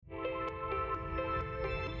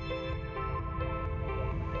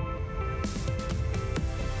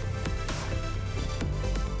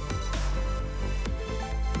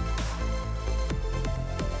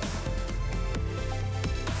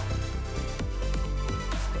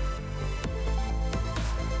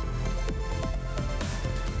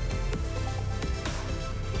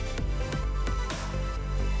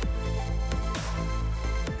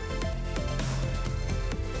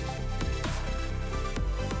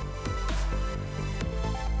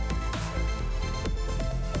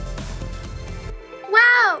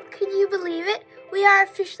We are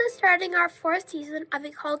officially starting our 4th season of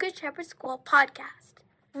the Call Good Shepherd School podcast.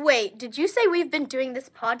 Wait, did you say we've been doing this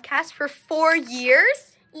podcast for 4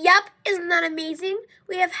 years? Yep, isn't that amazing?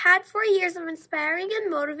 We have had 4 years of inspiring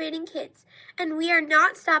and motivating kids, and we are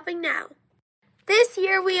not stopping now. This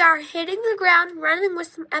year we are hitting the ground running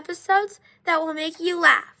with some episodes that will make you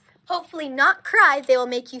laugh. Hopefully not cry, they will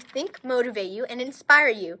make you think, motivate you, and inspire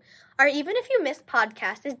you. Our Even If You Miss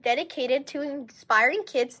podcast is dedicated to inspiring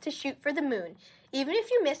kids to shoot for the moon. Even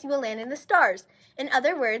if you miss, you will land in the stars. In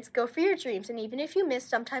other words, go for your dreams, and even if you miss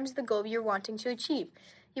sometimes the goal you're wanting to achieve.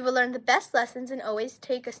 You will learn the best lessons and always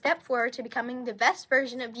take a step forward to becoming the best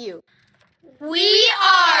version of you. We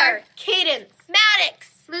are Cadence, Maddox,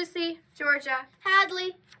 Lucy, Georgia,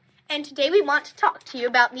 Hadley, and today we want to talk to you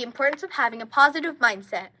about the importance of having a positive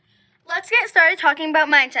mindset. Let's get started talking about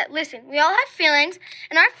mindset. Listen, we all have feelings,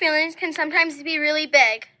 and our feelings can sometimes be really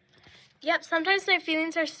big. Yep, sometimes my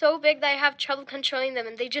feelings are so big that I have trouble controlling them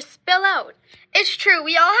and they just spill out. It's true,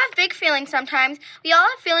 we all have big feelings sometimes. We all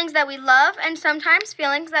have feelings that we love and sometimes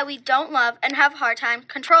feelings that we don't love and have a hard time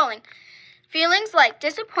controlling. Feelings like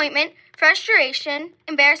disappointment, frustration,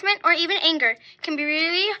 embarrassment, or even anger can be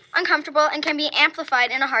really uncomfortable and can be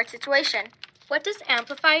amplified in a hard situation. What does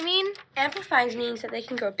amplify mean? Amplify means that they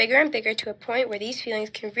can grow bigger and bigger to a point where these feelings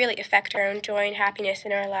can really affect our own joy and happiness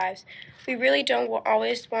in our lives. We really don't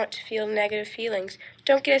always want to feel negative feelings.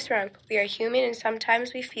 Don't get us wrong. We are human and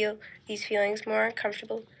sometimes we feel these feelings more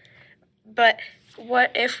uncomfortable. But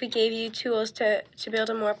what if we gave you tools to build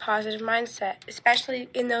a more positive mindset, especially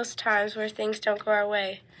in those times where things don't go our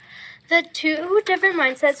way? The two different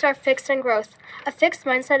mindsets are fixed and growth. A fixed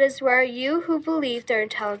mindset is where you who believe their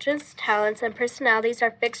intelligence, talents, and personalities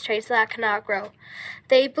are fixed traits that cannot grow.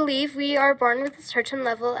 They believe we are born with a certain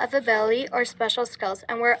level of ability or special skills,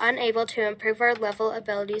 and we're unable to improve our level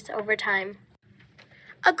abilities over time.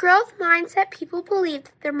 A growth mindset, people believe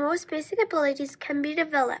that their most basic abilities can be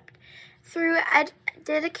developed through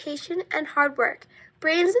dedication and hard work.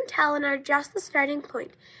 Brains and talent are just the starting point.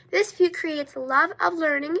 This view creates a love of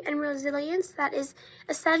learning and resilience that is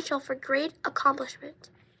essential for great accomplishment.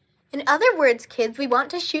 In other words, kids, we want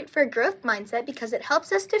to shoot for a growth mindset because it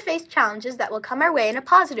helps us to face challenges that will come our way in a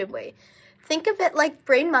positive way. Think of it like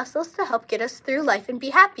brain muscles to help get us through life and be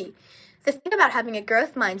happy. The thing about having a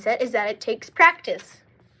growth mindset is that it takes practice.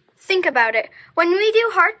 Think about it. When we do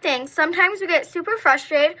hard things, sometimes we get super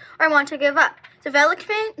frustrated or want to give up.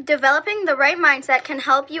 Developing the right mindset can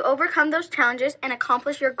help you overcome those challenges and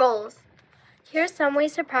accomplish your goals. Here's some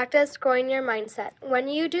ways to practice growing your mindset. When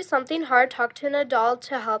you do something hard, talk to an adult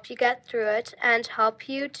to help you get through it and help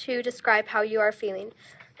you to describe how you are feeling.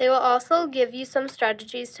 They will also give you some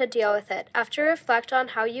strategies to deal with it. After, reflect on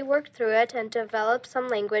how you worked through it and develop some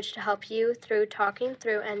language to help you through talking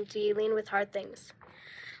through and dealing with hard things.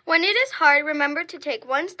 When it is hard, remember to take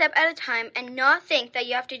one step at a time and not think that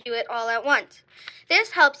you have to do it all at once.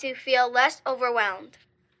 This helps you feel less overwhelmed.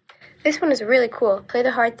 This one is really cool. Play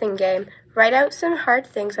the hard thing game. Write out some hard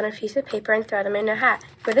things on a piece of paper and throw them in a hat.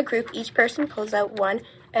 For the group, each person pulls out one,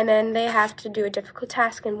 and then they have to do a difficult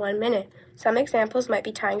task in 1 minute. Some examples might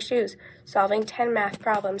be tying shoes, solving 10 math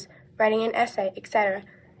problems, writing an essay, etc.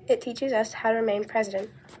 It teaches us how to remain present.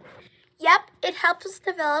 Yep, it helps us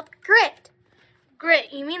develop grit.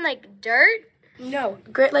 Grit, you mean like dirt? No,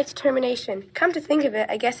 grit like determination. Come to think of it,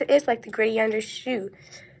 I guess it is like the gritty under shoe,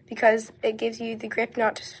 because it gives you the grip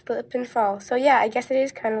not to slip and fall. So yeah, I guess it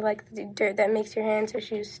is kind of like the dirt that makes your hands or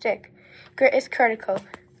shoes stick. Grit is critical,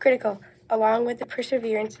 along with the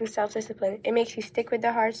perseverance and self-discipline. It makes you stick with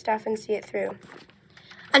the hard stuff and see it through.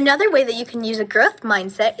 Another way that you can use a growth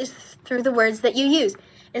mindset is through the words that you use.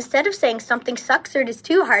 Instead of saying something sucks or it is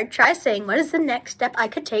too hard, try saying, what is the next step I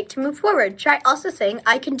could take to move forward? Try also saying,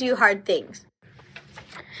 I can do hard things.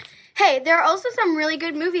 Hey, there are also some really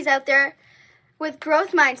good movies out there with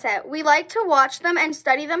growth mindset. We like to watch them and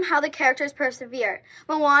study them how the characters persevere.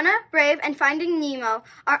 Moana, Brave, and Finding Nemo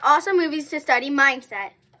are awesome movies to study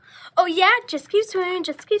mindset. Oh yeah, just keep swimming,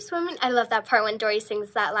 just keep swimming. I love that part when Dory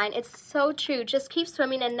sings that line. It's so true. Just keep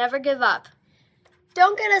swimming and never give up.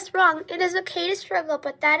 Don't get us wrong, it is okay to struggle,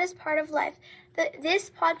 but that is part of life. This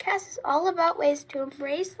podcast is all about ways to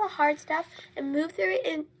embrace the hard stuff and move through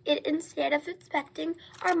it instead of expecting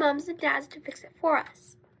our moms and dads to fix it for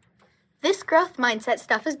us. This growth mindset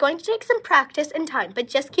stuff is going to take some practice and time, but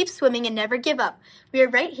just keep swimming and never give up. We are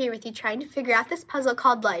right here with you trying to figure out this puzzle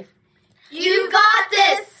called life. You got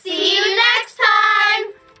this! See you next time!